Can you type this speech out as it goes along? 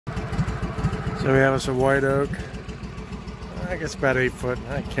So we have us a white oak. I guess about 8 foot.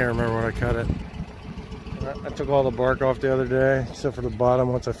 I can't remember when I cut it. I took all the bark off the other day, except for the bottom.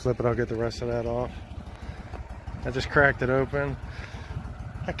 Once I flip it, I'll get the rest of that off. I just cracked it open.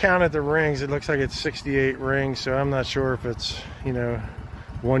 I counted the rings. It looks like it's 68 rings, so I'm not sure if it's, you know,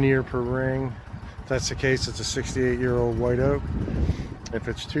 1 year per ring. If that's the case, it's a 68-year-old white oak. If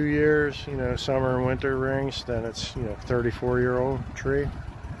it's 2 years, you know, summer and winter rings, then it's, you know, 34-year-old tree.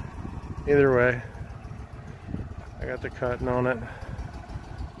 Either way, I got the cutting on it.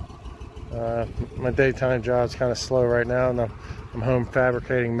 My daytime job's kind of slow right now, and I'm home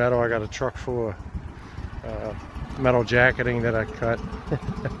fabricating metal. I got a truck full of metal jacketing that I cut.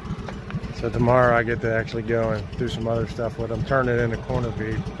 So tomorrow I get to actually go and do some other stuff with them, turn it into corner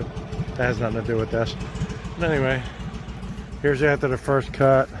bead, but that has nothing to do with this. But anyway, here's after the first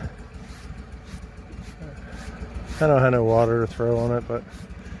cut. I don't have no water to throw on it, but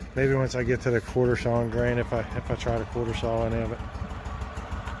maybe once I get to the quarter sawing grain, if I try to quarter saw any of it.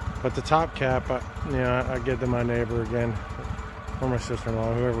 But the top cap, I give to my neighbor again, or my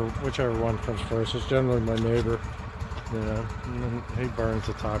sister-in-law, whichever one comes first. It's generally my neighbor, you know, and he burns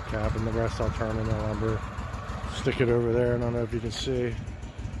the top cap, and the rest I'll turn into lumber, stick it over there. I don't know if you can see,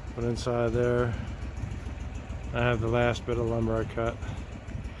 but inside there, I have the last bit of lumber I cut.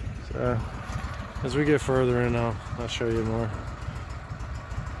 So as we get further in, I'll show you more.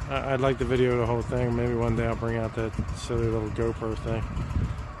 I'd like to video the whole thing. Maybe one day I'll bring out that silly little GoPro thing.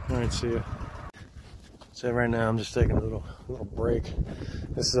 All right, see ya. So right now I'm just taking a little break.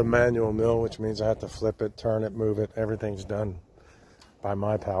 This is a manual mill, which means I have to flip it, turn it, move it. Everything's done by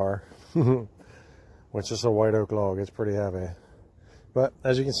my power, which is a white oak log. It's pretty heavy. But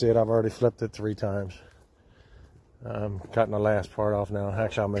as you can see, I've already flipped it 3 times. I'm cutting the last part off now.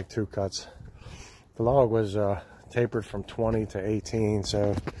 Actually, I'll make 2 cuts. The log was tapered from 20 to 18,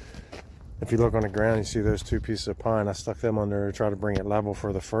 so if you look on the ground, you see those 2 pieces of pine. I stuck them under to try to bring it level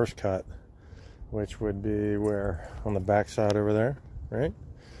for the first cut, which would be where on the back side over there, right?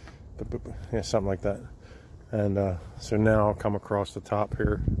 Yeah, something like that. And so now I'll come across the top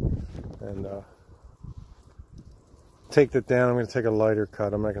here and take that down. I'm going to take a lighter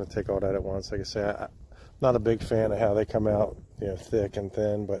cut. I'm not going to take all that at once. Like I say, I'm not a big fan of how they come out, you know, thick and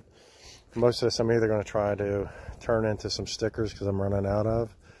thin, but most of this I'm either going to try to turn into some stickers because I'm running out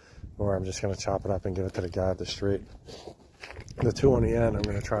of, or I'm just going to chop it up and give it to the guy at the street. The 2 on the end I'm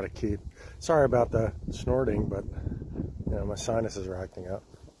going to try to keep. Sorry about the snorting, but you know, my sinuses are acting up,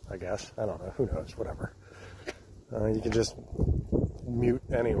 I guess. I don't know, who knows, whatever. You can just mute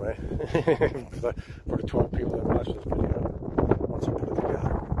anyway for the 12 people that watch this video once I put it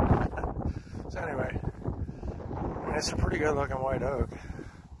together. So anyway, it's a pretty good looking white oak.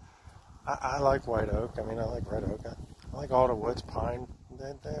 I like white oak. I mean, I like red oak. I like all the woods, pine.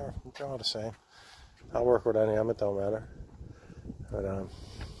 They're all the same. I'll work with any of them. It don't matter. But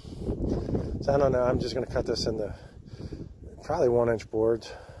so I don't know. I'm just gonna cut this into probably 1-inch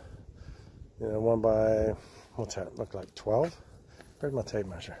boards. You know, 1 by, what's that look like, 12? Where's my tape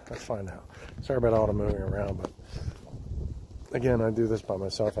measure? Let's find out. Sorry about all the moving around, but again, I do this by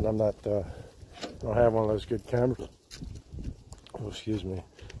myself, and I'm not. I don't have one of those good cameras. Oh, excuse me.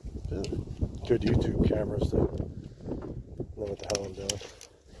 Good YouTube cameras to know what the hell I'm doing.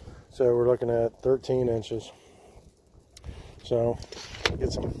 So we're looking at 13 inches. So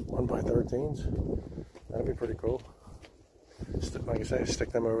get some 1 by 13s. That'd be pretty cool. Like I say,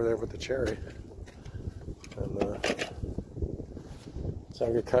 stick them over there with the cherry. And so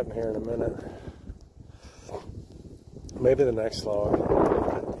I'll get cutting here in a minute. Maybe the next log,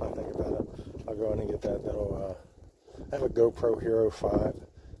 if I think about it, I'll go in and get that little. I have a GoPro Hero 5.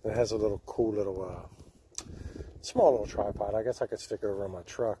 It has a little cool little, small little tripod. I guess I could stick it over on my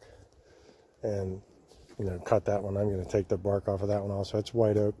truck and, you know, cut that one. I'm going to take the bark off of that one also. It's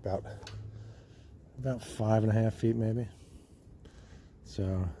white oak, about 5.5 feet maybe. So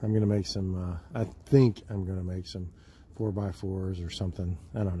I'm going to make some, I think I'm going to make some 4x4s or something.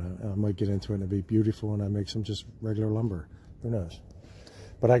 I don't know. I might get into it and it'll be beautiful, and I make some just regular lumber. Who knows?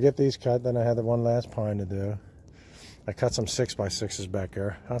 But I get these cut, then I have the one last pine to do. I cut some 6x6s back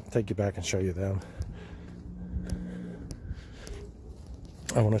there. I'll take you back and show you them.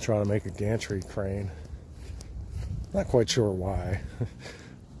 I want to try to make a gantry crane. Not quite sure why.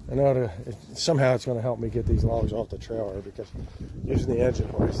 I know somehow it's going to help me get these logs off the trailer, because using the engine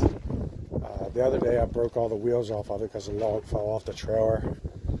hoist. The other day I broke all the wheels off of it because the log fell off the trailer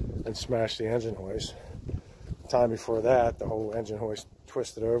and smashed the engine hoist. The time before that, the whole engine hoist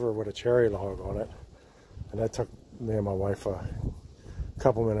twisted over with a cherry log on it, and that took me and my wife a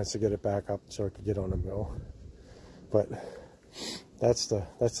couple minutes to get it back up so it could get on the mill. But That's the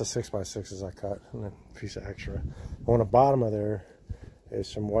 6x6s I cut, and a piece of extra. On the bottom of there is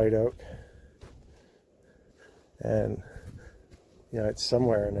some white oak, and you know, it's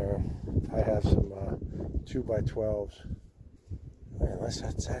somewhere in there. I have some 2x12s. Man, unless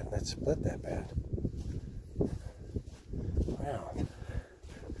that split that bad. Wow.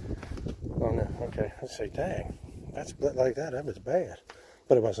 Oh no. Okay. Let's say, dang, that split like that. That was bad,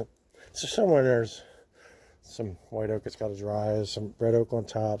 but it wasn't. So somewhere there's some white oak that's got to dry, some red oak on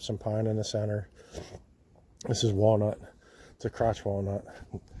top, some pine in the center. This is walnut. It's a crotch walnut.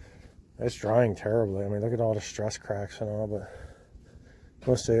 It's drying terribly. I mean, look at all the stress cracks and all, but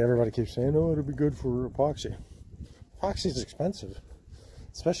let's say everybody keeps saying, oh, it'll be good for epoxy. Epoxy is expensive,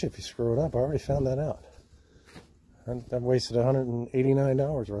 especially if you screw it up. I already found that out. I've wasted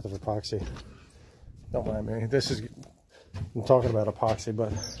 $189 worth of epoxy. Don't mind me. I'm talking about epoxy,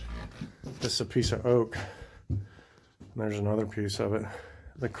 but this is a piece of oak. And there's another piece of it.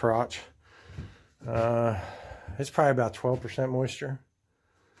 The crotch. It's probably about 12% moisture.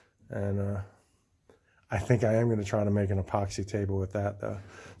 And I think I am going to try to make an epoxy table with that, though.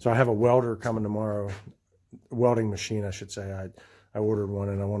 So I have a welder coming tomorrow. Welding machine, I should say. I ordered one,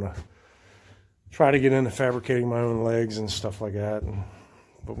 and I want to try to get into fabricating my own legs and stuff like that.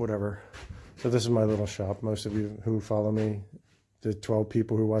 But whatever. So this is my little shop. Most of you who follow me, the 12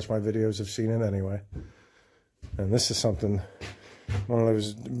 people who watch my videos have seen it anyway. And this is something, one of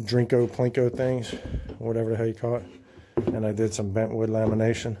those Drinko Plinko things, whatever the hell you call it. And I did some bent wood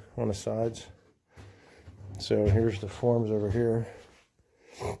lamination on the sides. So here's the forms over here.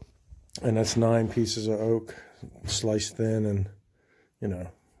 And that's 9 pieces of oak, sliced thin and, you know,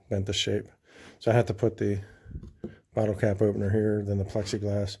 bent the shape. So I had to put the bottle cap opener here, then the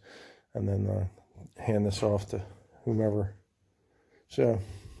plexiglass, and then hand this off to whomever. So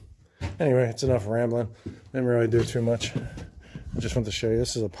anyway, it's enough rambling. Didn't really do too much. I just want to show you,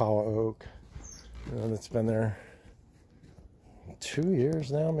 this is a pile of oak. It's been there 2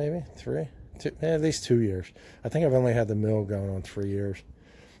 years now, maybe 3, at least 2 years. I think I've only had the mill going on 3 years.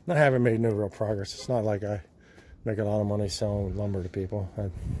 And I haven't made no real progress. It's not like I make a lot of money selling lumber to people.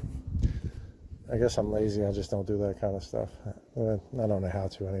 I guess I'm lazy. I just don't do that kind of stuff. I don't know how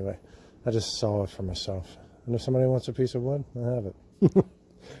to anyway. I just saw it for myself. And if somebody wants a piece of wood, I have it.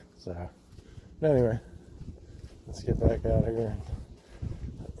 So anyway, let's get back out here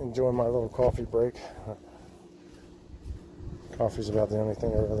and enjoy my little coffee break. Coffee's about the only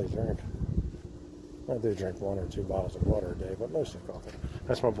thing I really drink. I do drink 1 or 2 bottles of water a day, but mostly coffee.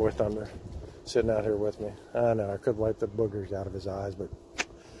 That's my boy Thunder sitting out here with me. I know I could wipe the boogers out of his eyes, but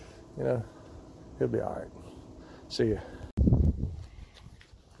you know, he'll be all right. See ya.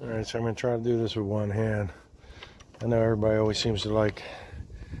 All right, so I'm gonna try to do this with one hand. I know everybody always seems to like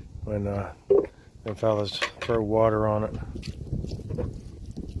when them fellas throw water on it.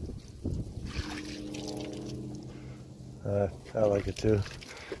 I like it too.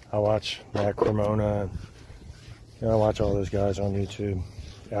 I watch Matt Cremona, and you know, I watch all those guys on YouTube.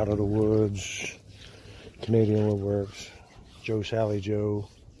 Out of the Woods, Canadian Woodworks, Joe Sally Joe,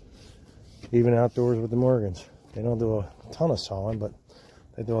 even Outdoors with the Morgans. They don't do a ton of sawing, but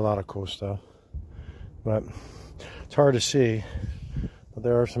they do a lot of cool stuff. But it's hard to see, but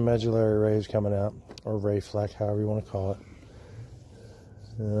there are some medullary rays coming out, or ray fleck, however you want to call it.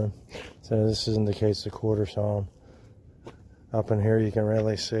 So this indicates the quarter sawn. Up in here you can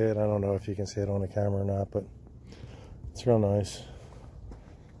really see it. I don't know if you can see it on the camera or not, but it's real nice.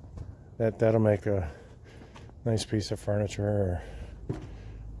 That'll make a nice piece of furniture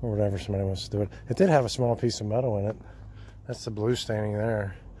or whatever somebody wants to do it. It did have a small piece of metal in it. That's the blue staining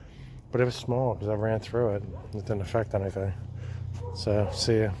there. But it was small because I ran through it. It didn't affect anything. So,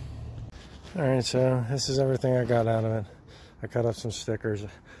 see ya. Alright, so this is everything I got out of it. I cut up some stickers.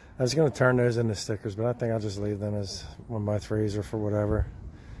 I was going to turn those into stickers, but I think I'll just leave them as 1x3s or for whatever.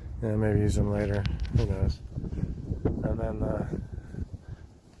 And maybe use them later. Who knows? And then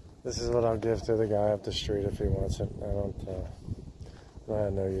this is what I'll give to the guy up the street if he wants it. I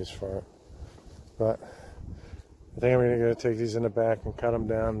have no use for it. But I think I'm going to go take these in the back and cut them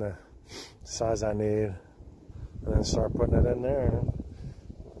down the size I need. And then start putting it in there and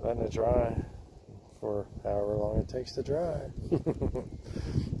letting it dry for however long it takes to dry.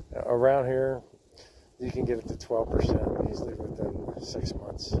 Around here, you can get it to 12% easily within 6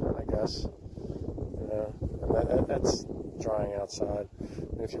 months, I guess. You know, and that's drying outside.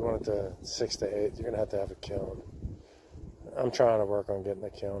 And if you want it to 6 to 8, you're gonna have a kiln. I'm trying to work on getting a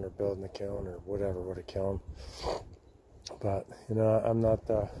kiln or building a kiln or whatever with a kiln. But you know, I'm not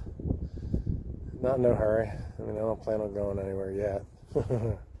in no hurry. I mean, I don't plan on going anywhere yet.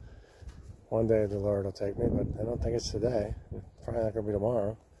 one day the Lord will take me, but I don't think it's today. It's probably not going to be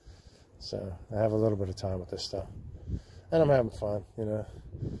tomorrow. So I have a little bit of time with this stuff. And I'm having fun, you know.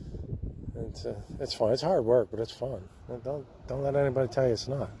 It's fun. It's hard work, but it's fun. Don't let anybody tell you it's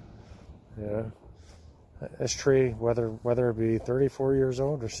not. You know, this tree, whether it be 34 years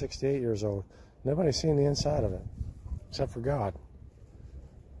old or 68 years old, nobody's seen the inside of it except for God,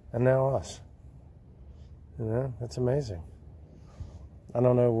 and now us. You know, it's amazing. I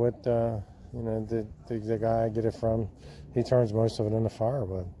don't know what you know, the guy I get it from. He turns most of it into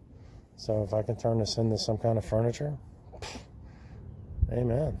firewood. So if I can turn this into some kind of furniture,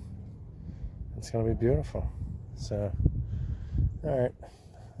 amen. It's going to be beautiful. So, all right,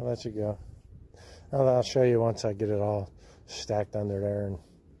 I'll let you go. I'll show you once I get it all stacked under there, and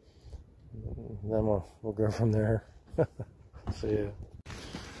then we'll go from there. See you.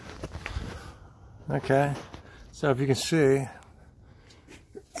 Okay, so if you can see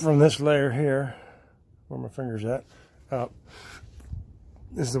from this layer here, where my finger's at, up,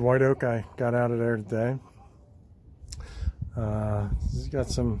 this is the white oak I got out of there today. It's got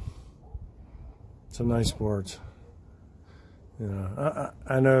some nice boards. You know,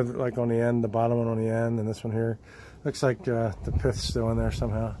 I know that, like on the end, the bottom one on the end, and this one here, looks like the pith's still in there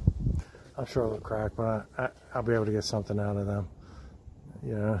somehow. I'm sure it'll crack, but I'll be able to get something out of them.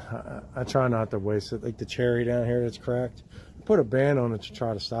 You know, I try not to waste it. Like the cherry down here that's cracked, I put a band on it to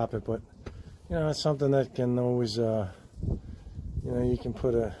try to stop it, but you know, it's something that can always, you know, you can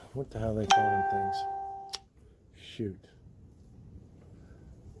put a, what the hell they call them things? Shoot.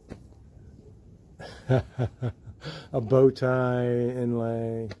 A bow tie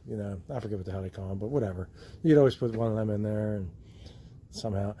inlay, you know, I forget what the hell they call them, but whatever. You'd always put one of them in there, and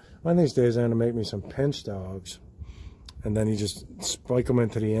somehow. One of these days I'm going to make me some pinch dogs, and then you just spike them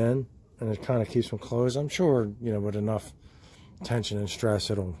into the end, and it kind of keeps them closed. I'm sure, you know, with enough tension and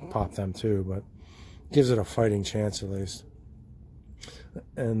stress, it'll pop them too, but gives it a fighting chance at least.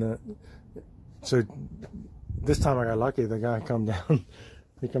 And so this time I got lucky. The guy come down,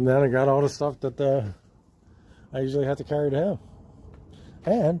 he come down and got all the stuff that I usually have to carry to him.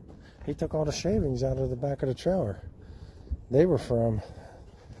 And he took all the shavings out of the back of the trailer. They were from,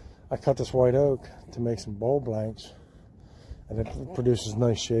 I cut this white oak to make some bowl blanks, and it produces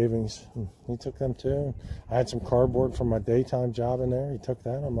nice shavings. And he took them too. I had some cardboard from my daytime job in there. He took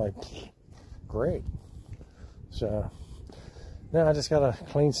that. I'm like, great. So now I just gotta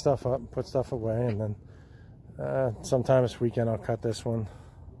clean stuff up, put stuff away, and then sometime this weekend I'll cut this one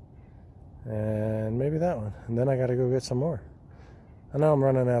and maybe that one, and then I gotta go get some more. I know I'm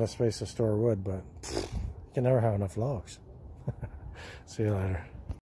running out of space to store wood, but you can never have enough logs. See you later.